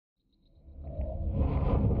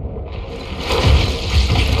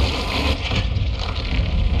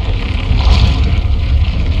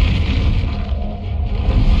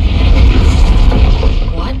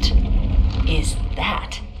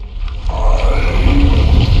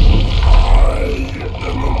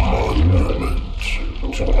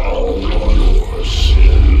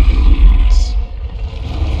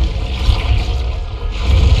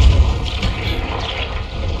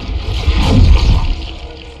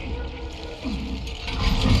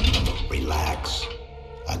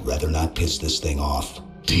piss this thing off.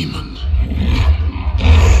 Demon.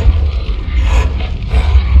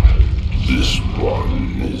 This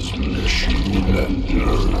one is machine and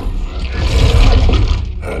nerve,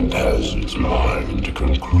 and has its mind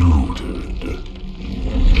concluded.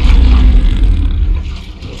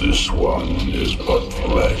 This one is but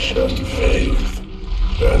flesh and faith,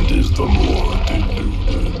 and is the more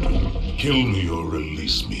deluded. Kill me or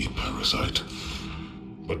release me, parasite.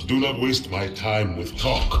 But do not waste my time with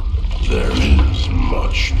talk. There is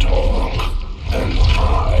much talk, and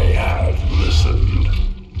I have listened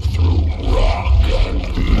through rock and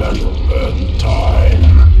metal and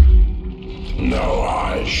time. Now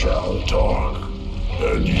I shall talk,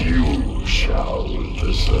 and you shall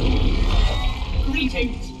listen.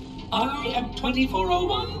 Greetings. I am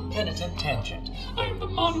 2401 Penitent Tangent. I am the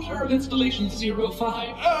monitor of Installation 05.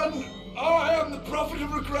 And I am the Prophet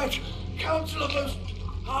of Regret, Council of the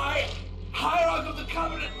Hierarch of the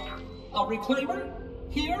Covenant. A reclaimer?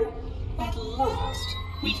 Here? At last.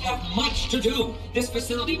 We have much to do. This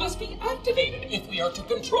facility must be activated if we are to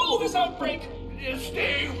control this outbreak.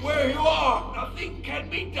 Stay where you are. Nothing can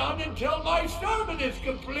be done until my sermon is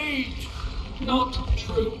complete. Not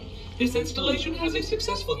true. This installation has a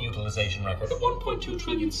successful utilization record of 1.2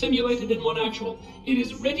 trillion simulated and 1 actual. It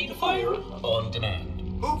is ready to fire on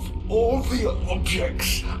demand. Of all the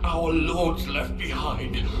objects our lords left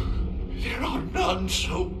behind, there are none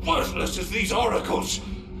so worthless as these oracles.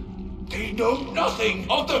 They know nothing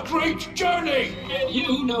of the great journey! And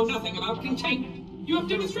you know nothing about containment. You have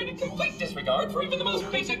demonstrated complete disregard for even the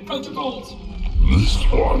most basic protocols. This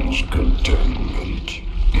one's containment,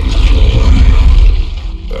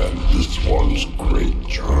 and this one's great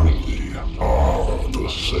journey are the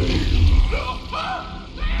same.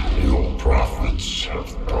 Your prophets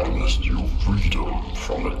have promised you freedom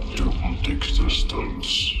from a doomed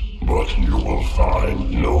existence, but you will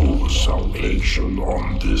find no salvation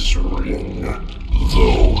on this ring.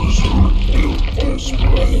 Those who built this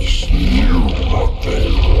place knew what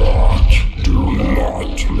they wrought. Do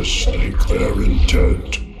not mistake their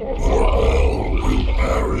intent, or all will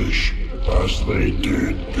perish as they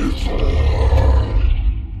did before.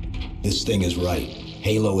 This thing is right.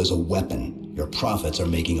 Halo is a weapon. Your prophets are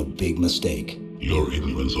making a big mistake. Your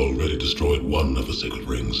ignorance already destroyed one of the sacred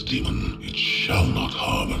rings, demon. It shall not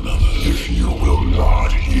harm another. If you will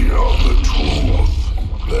not hear the truth,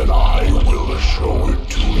 then I will show it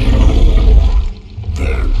to you.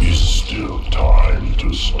 There is still time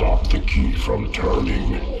to stop the key from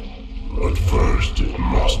turning, but first it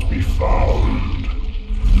must be found.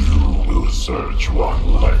 You will search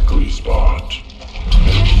one likely spot,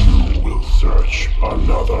 and you will search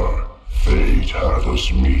another. Fate had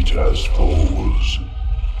us meet as foes,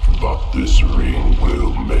 but this ring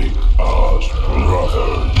will make us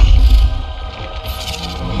brothers.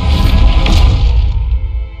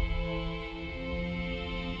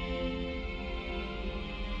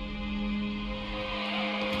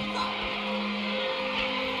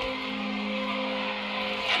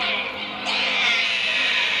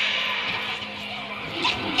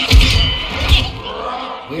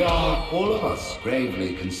 We are, all of us,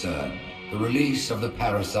 gravely concerned. The release of the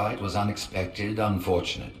parasite was unexpected,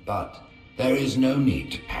 unfortunate, but there is no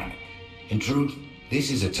need to panic. In truth, this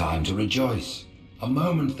is a time to rejoice. A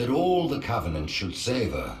moment that all the Covenant should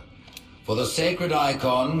savor. For the sacred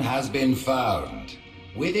icon has been found.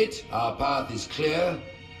 With it, our path is clear,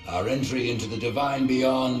 our entry into the divine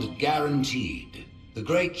beyond guaranteed. The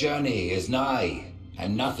great journey is nigh,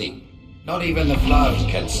 and nothing, not even the flood,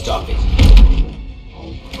 can stop it.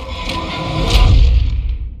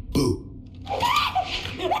 Boo.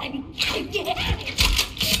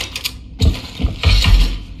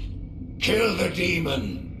 Kill the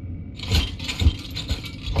demon!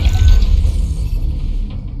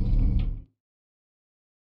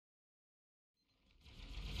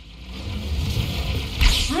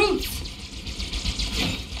 Brutes!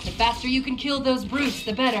 The faster you can kill those brutes,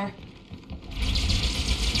 the better.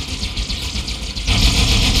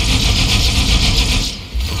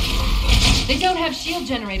 They don't have shield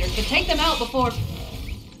generators, but take them out before...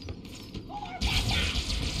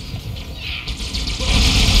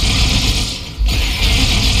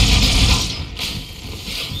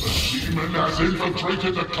 The demon has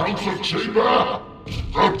infiltrated the council chamber!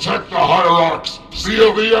 Protect the hierarchs!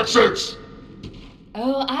 Seal the exits!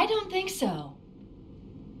 Oh, I don't think so.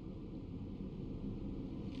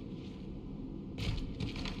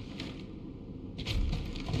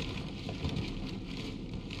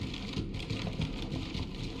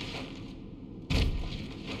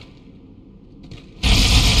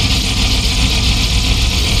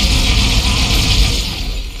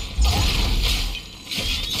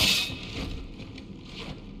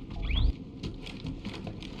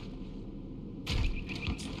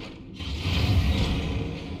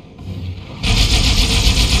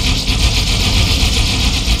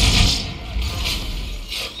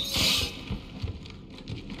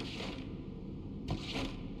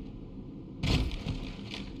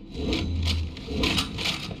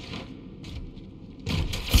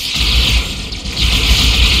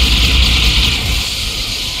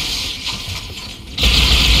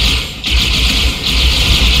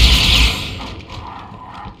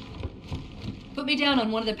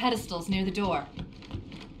 on one of the pedestals near the door.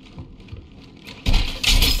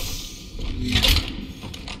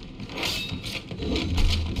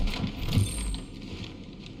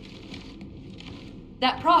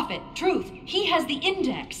 That prophet, Truth, he has the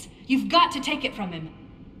index. You've got to take it from him.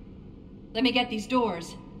 Let me get these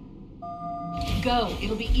doors. Go.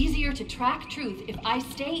 It'll be easier to track Truth if I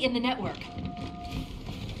stay in the network.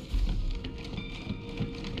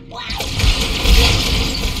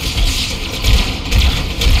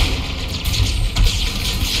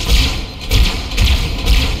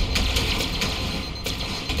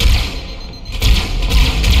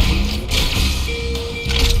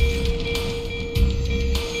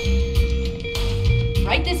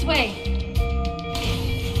 Right this way.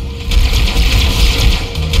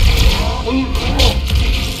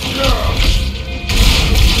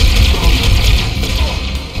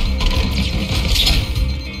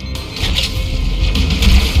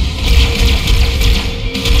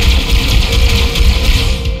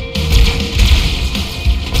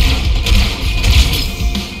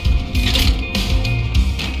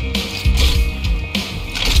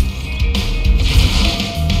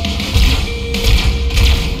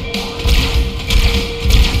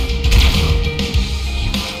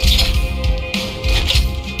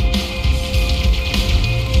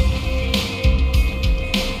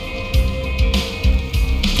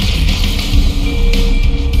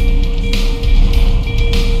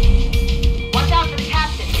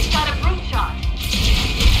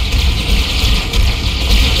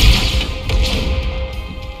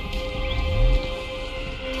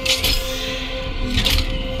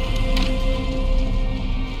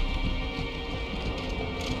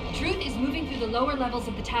 Levels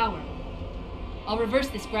of the tower. I'll reverse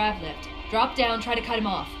this grav lift. Drop down, try to cut him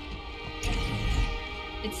off.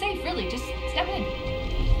 It's safe, really. Just step in.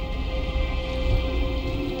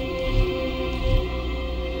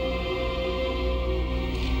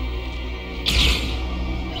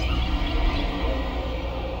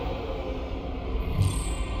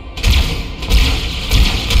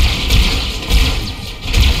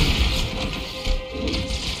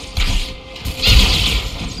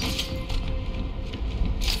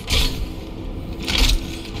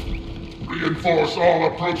 Reinforce all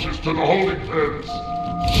approaches to the holding pens.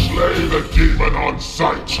 Slay the demon on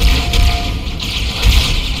sight.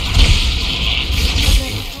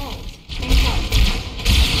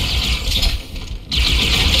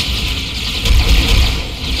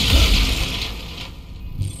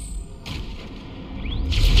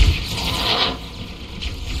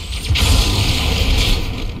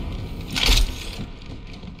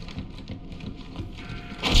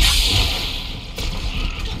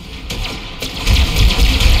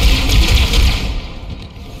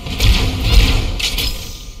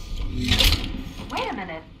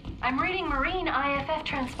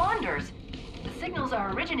 Transponders. The signals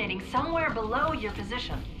are originating somewhere below your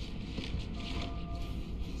position.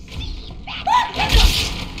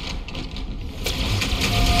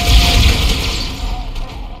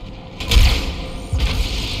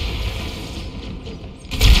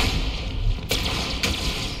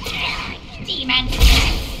 Demon!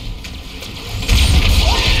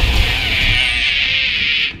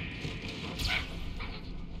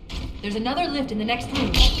 There's another lift in the next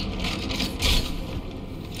room.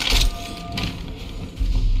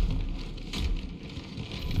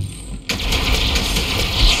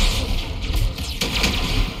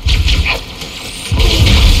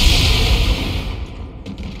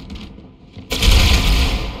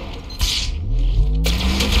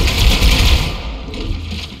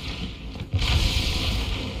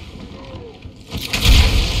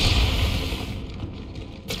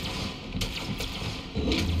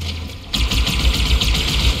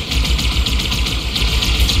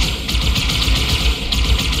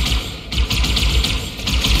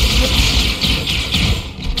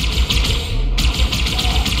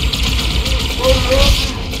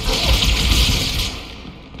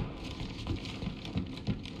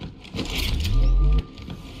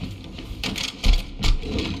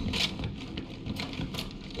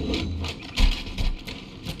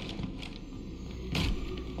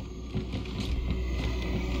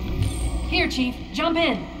 Here, Chief. Jump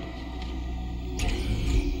in.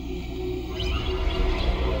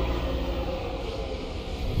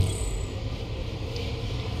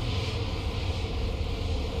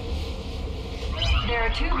 There are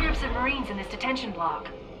 2 groups of Marines in this detention block.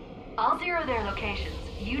 I'll zero their locations.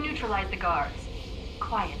 You neutralize the guards.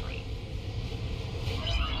 Quietly.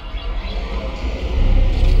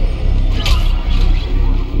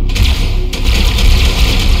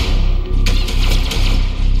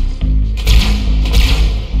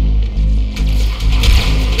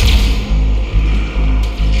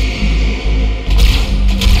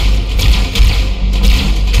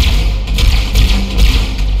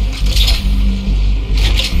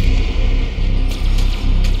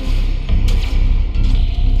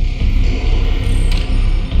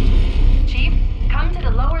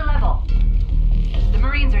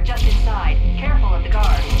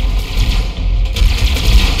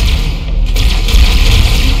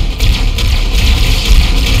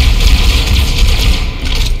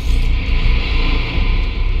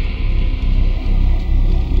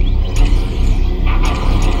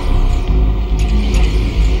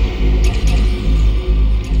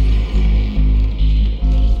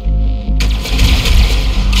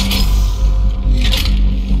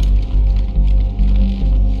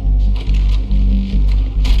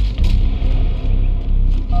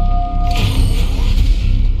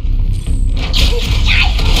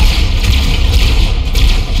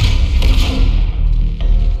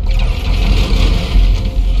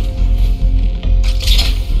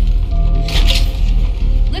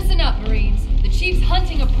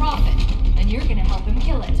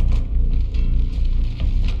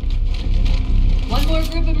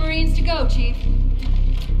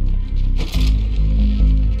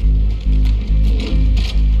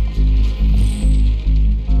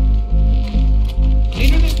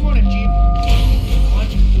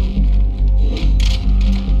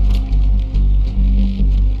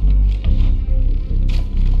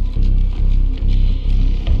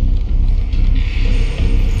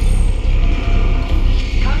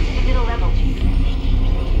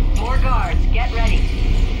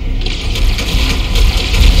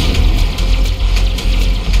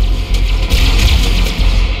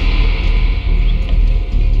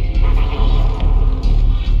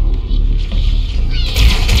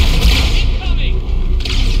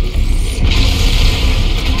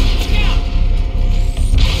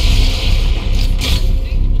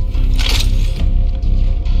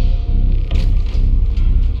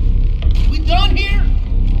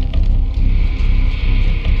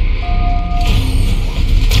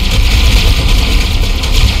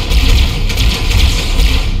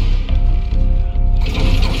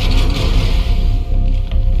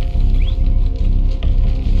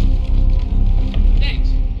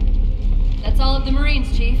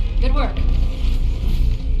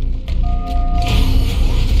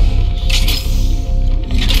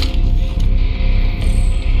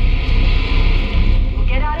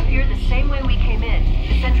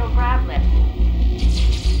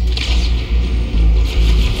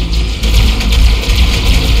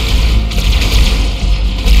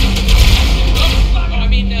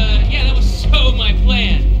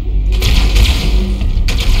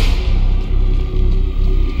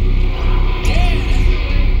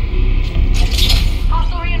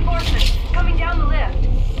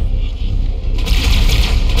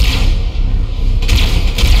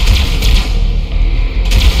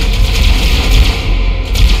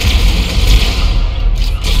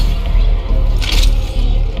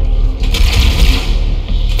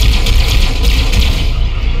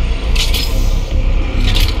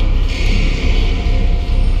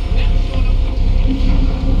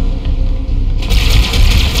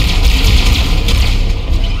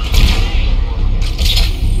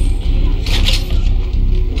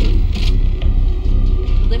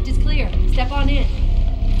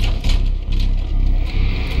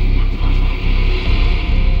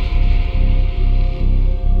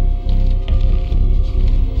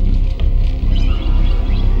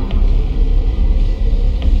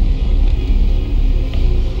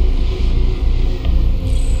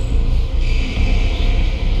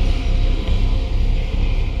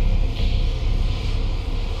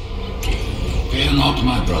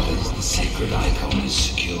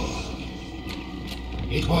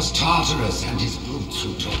 Lazarus and his brutes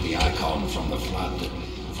who took the icon from the flood.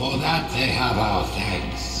 For that they have our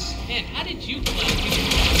thanks. Man, how did you play?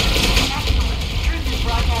 Excellent. Truth is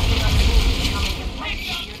broadcasting on the news. It'll make it much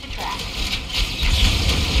easier to track.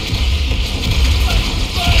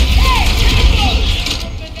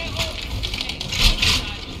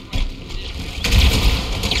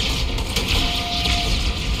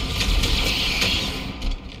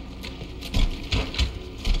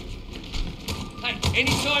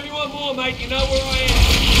 Anytime you want more, mate, you know where I am.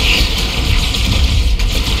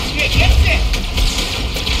 Yeah, that's it!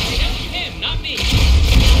 Hey, that was him, not me.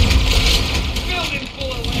 Building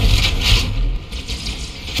full of lead.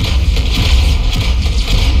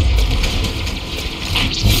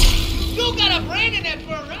 Still got a brain in that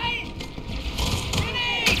fur, right?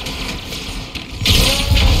 Grenade!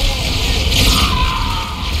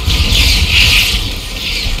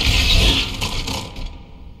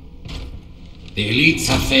 The elites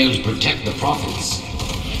have failed to protect the prophets,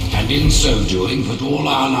 and in so doing put all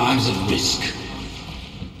our lives at risk.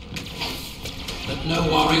 Let no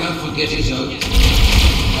warrior forget his oath.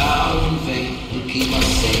 Thou and faith will keep us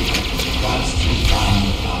safe whilst we find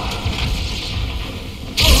the path.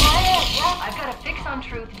 I've got a fix on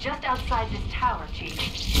Truth just outside this tower, Chief.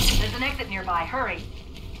 There's an exit nearby. Hurry.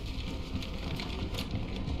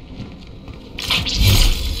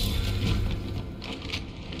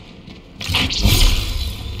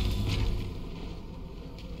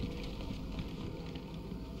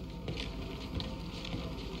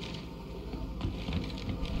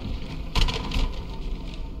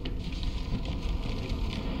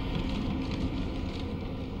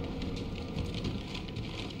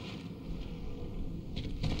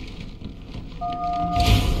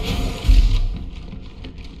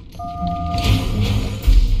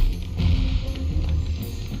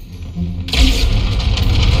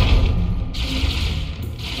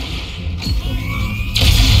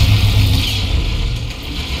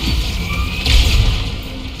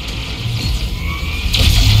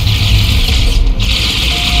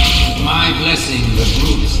 Blessing the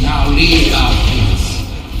brutes now lead our peace.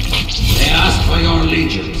 They ask for your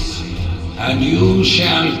allegiance, and you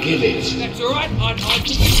shall give it. That's alright, I'd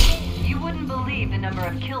You wouldn't believe the number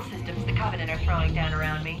of kill systems the Covenant are throwing down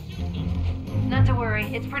around me. Not to worry,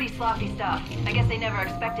 it's pretty sloppy stuff. I guess they never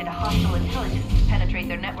expected a hostile intelligence to penetrate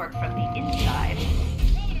their network from the inside.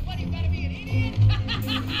 Covenant, what, you gotta be an idiot?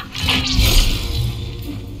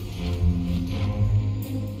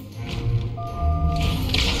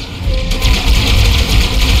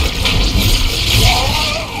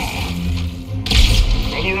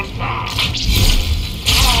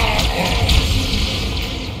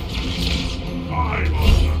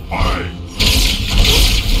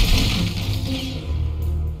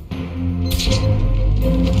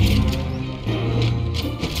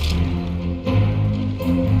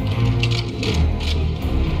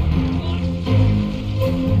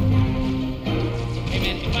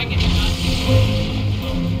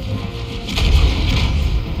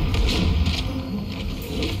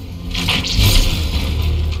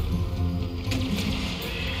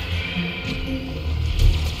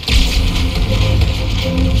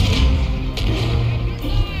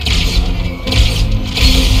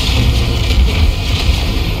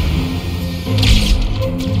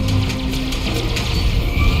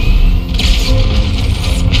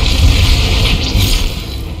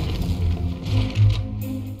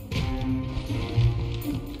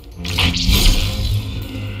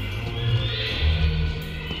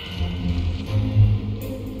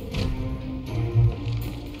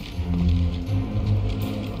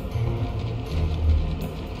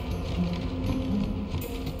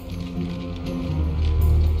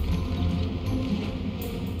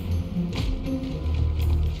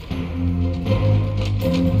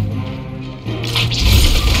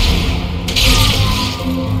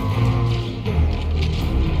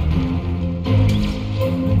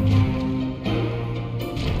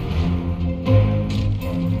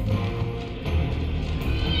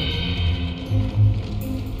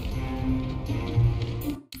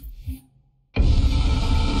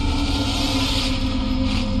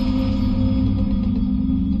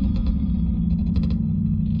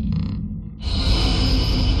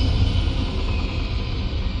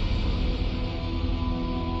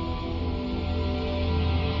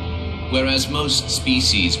 Whereas most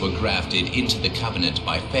species were grafted into the Covenant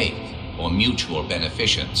by faith or mutual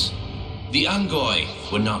beneficence, the Ungoi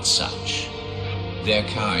were not such. Their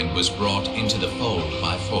kind was brought into the fold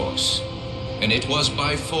by force, and it was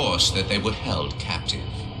by force that they were held captive.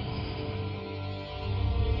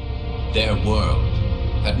 Their world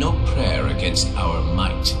had no prayer against our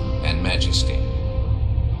might and majesty.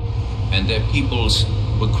 and their peoples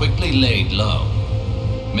were quickly laid low,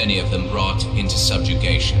 many of them brought into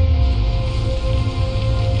subjugation.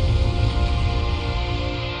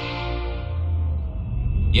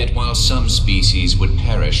 Yet while some species would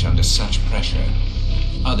perish under such pressure,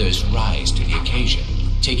 others rise to the occasion,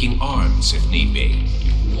 taking arms if need be,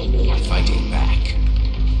 fighting back.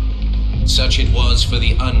 Such it was for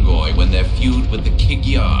the Ungoi when their feud with the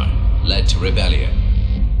Kigyar led to rebellion.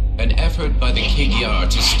 An effort by the Kigyar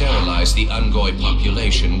to sterilize the Ungoi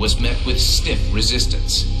population was met with stiff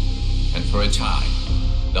resistance, and for a time,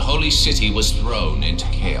 the holy city was thrown into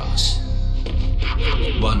chaos.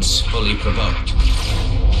 Once fully provoked,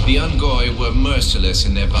 the Ungoi were merciless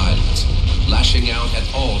in their violence, lashing out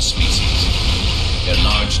at all species. Their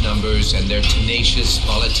large numbers and their tenacious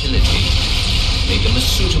volatility made them a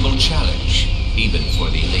suitable challenge, even for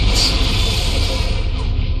the elites.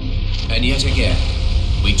 And yet again,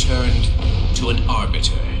 we turned to an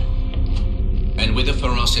arbiter. And with a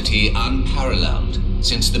ferocity unparalleled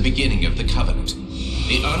since the beginning of the Covenant,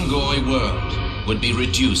 the Ungoi world would be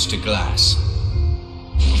reduced to glass.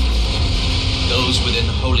 Those within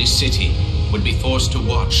the holy city would be forced to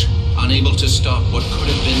watch, unable to stop what could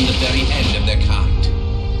have been the very end of their kind.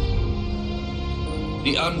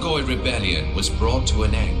 The Ungoi rebellion was brought to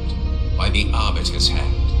an end by the Arbiter's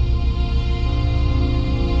hand.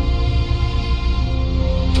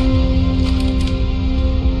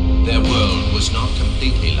 Their world was not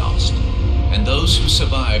completely lost, and those who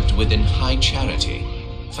survived within high charity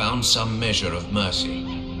found some measure of mercy.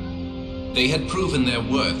 They had proven their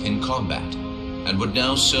worth in combat, and would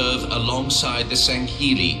now serve alongside the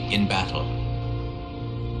Sanghili in battle.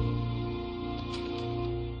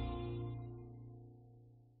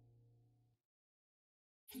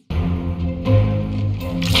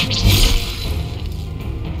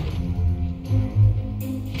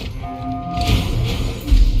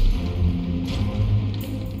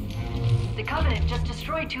 The Covenant just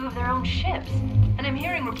destroyed 2 of their own ships, and I'm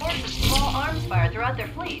hearing reports of small arms fire throughout their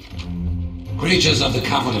fleet. Creatures of the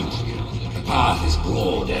Covenant, the path is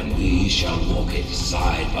broad and we shall walk it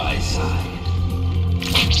side by side.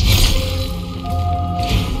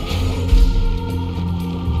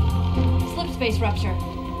 Slipspace rupture.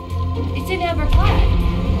 It's in amber clad.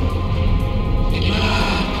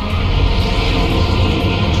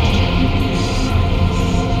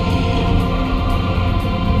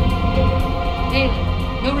 Daily,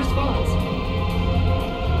 no response.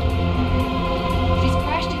 She's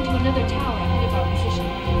crashed into another tower ahead of our position.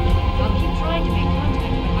 I'll keep trying to make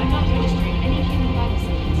contact, but I'm not registering any human vital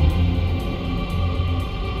signs.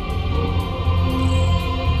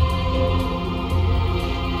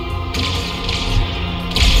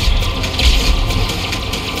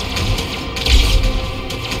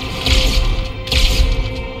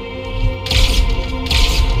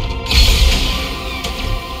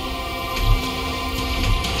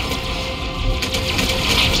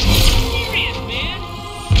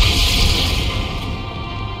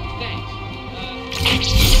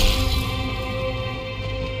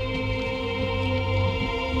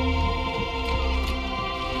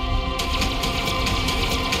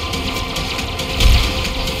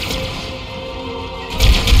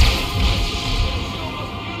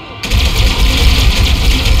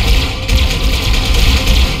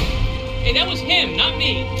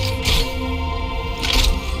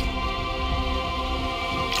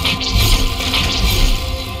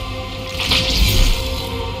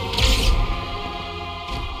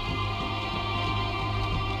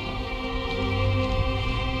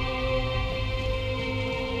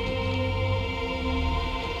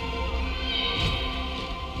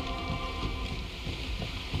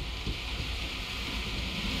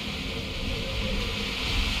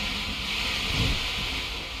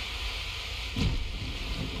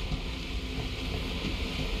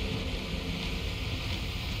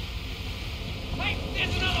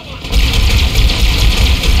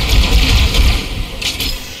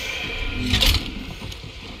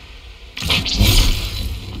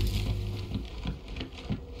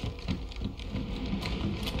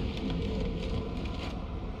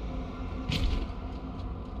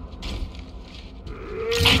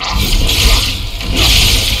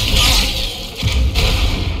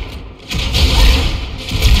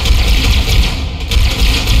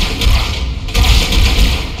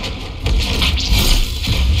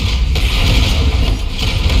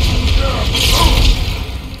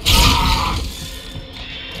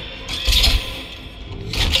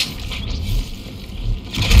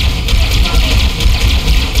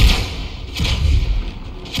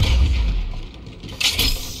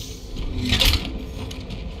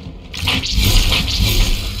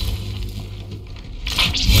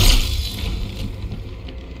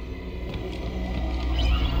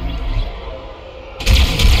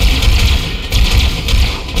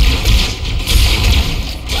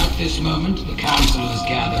 moment, the councillors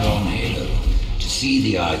gather on Halo to see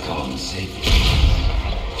the icon safely.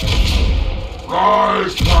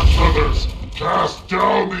 Rise, twinbrothers! Cast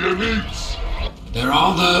down the elites! There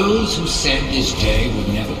are those who said this day would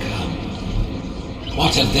never come.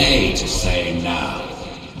 What are they to say now?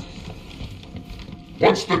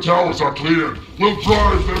 Once the towers are cleared, we'll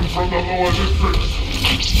drive them from the lower districts.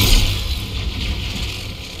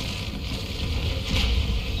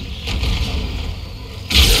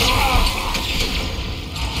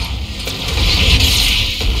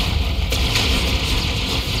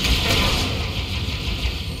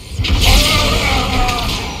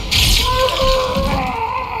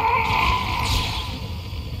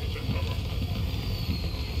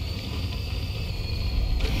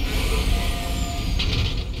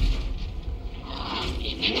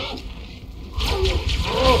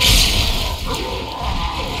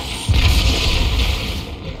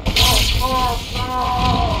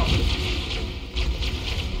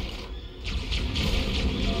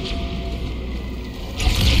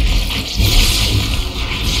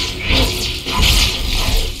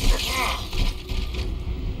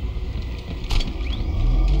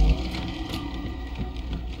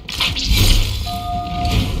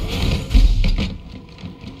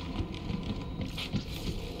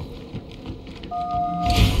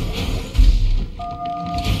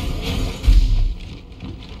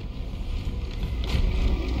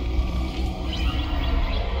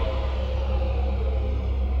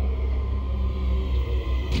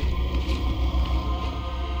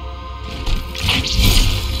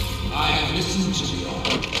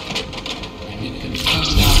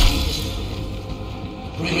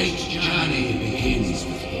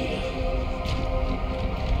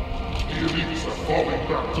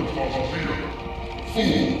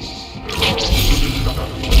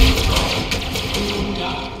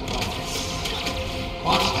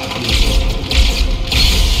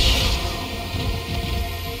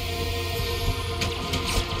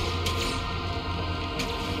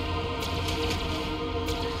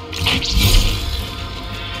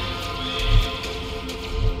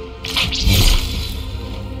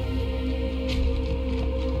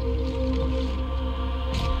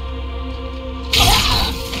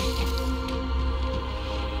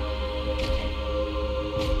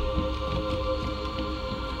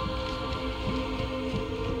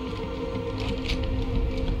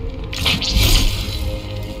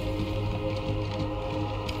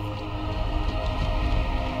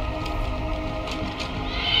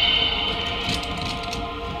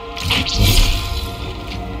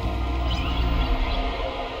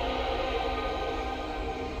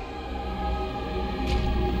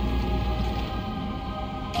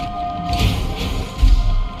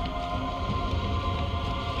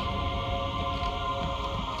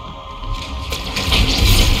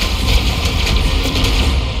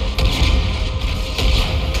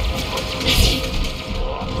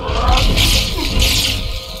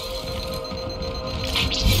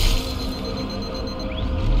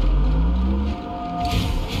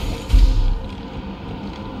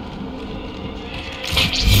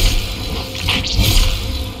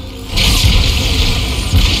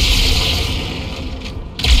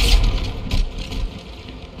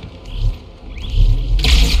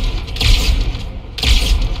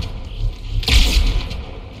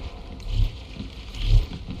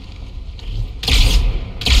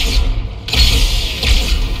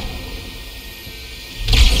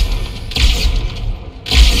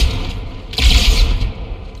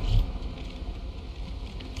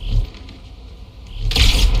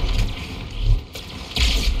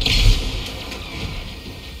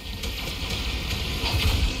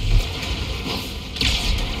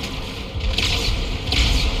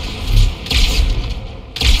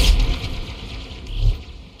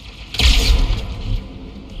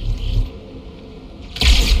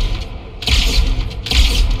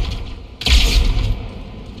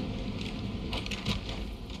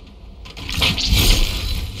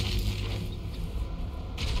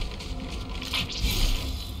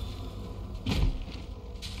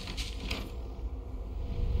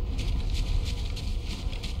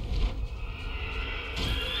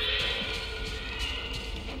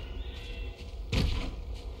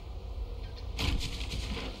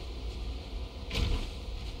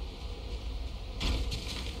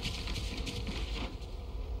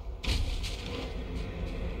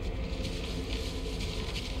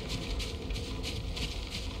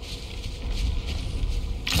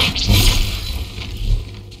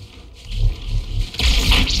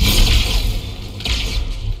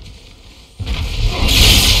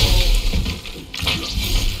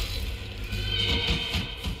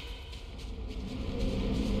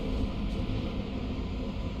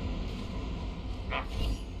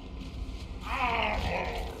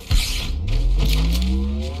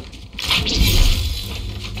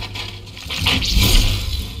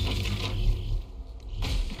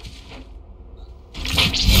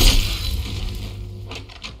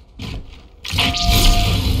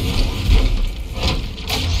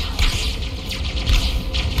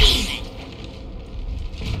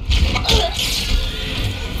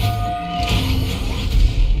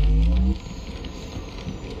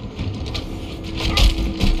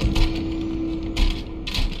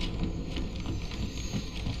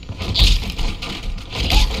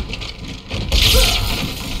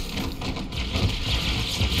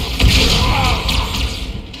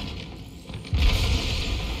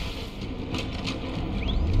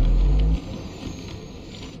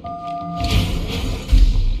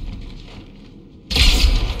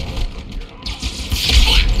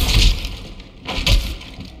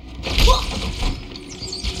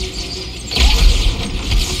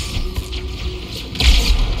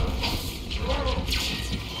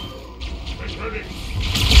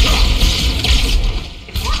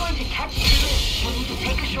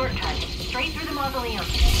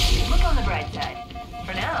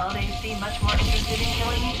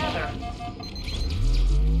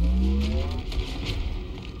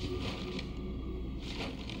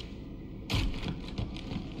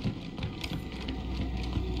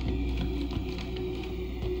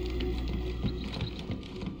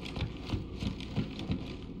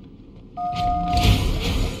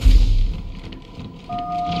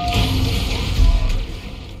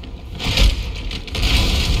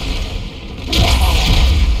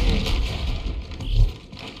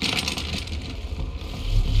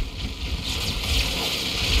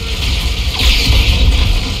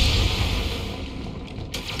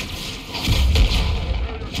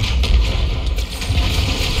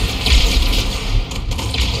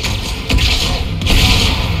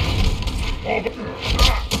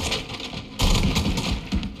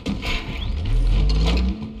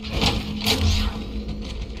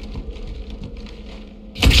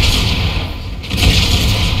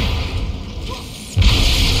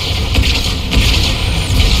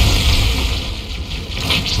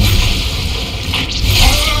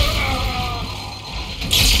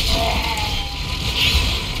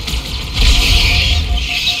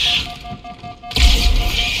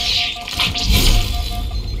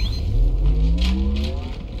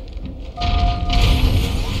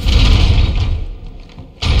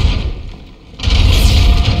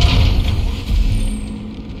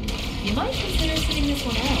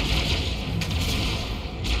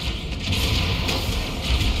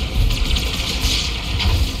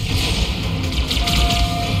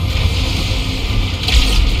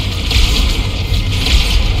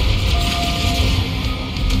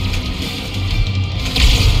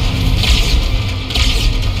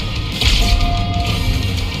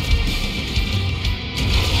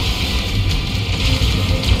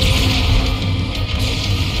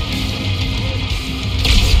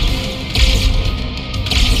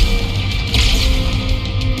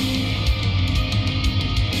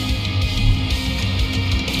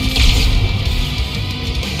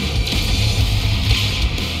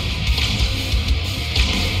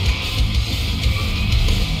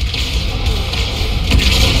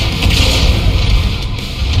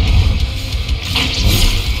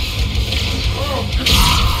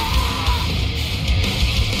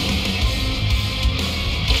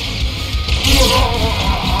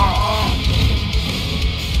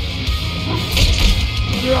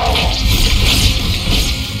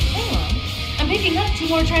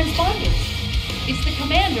 responders. It's the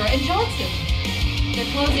commander and Johnson. They're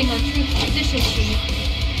closing on Truth's position, Chief.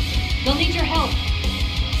 They'll need your help.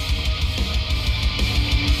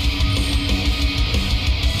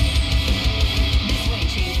 This way,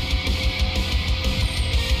 Chief.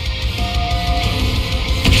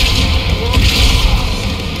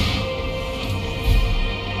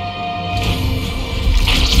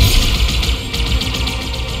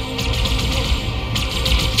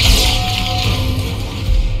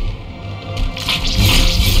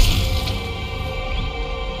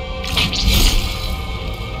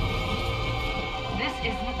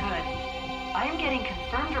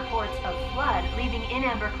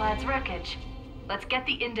 Wreckage. Let's get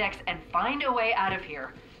the index and find a way out of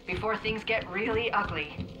here before things get really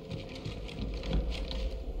ugly.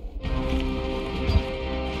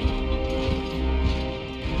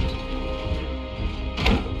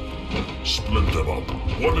 Split them up,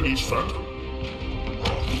 one in each phantom.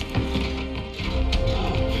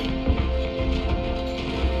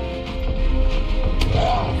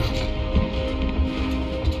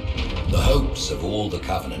 The hopes of all the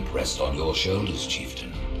Covenant rest on your shoulders,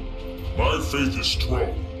 Chieftain. My faith is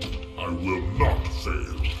strong. I will not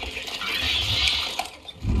fail.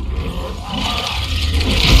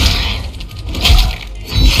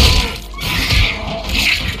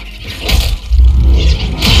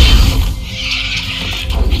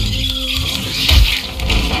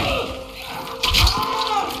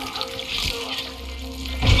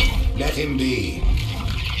 Let him be.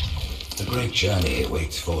 The great journey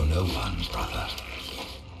waits for no one, brother.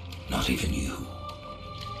 Not even you.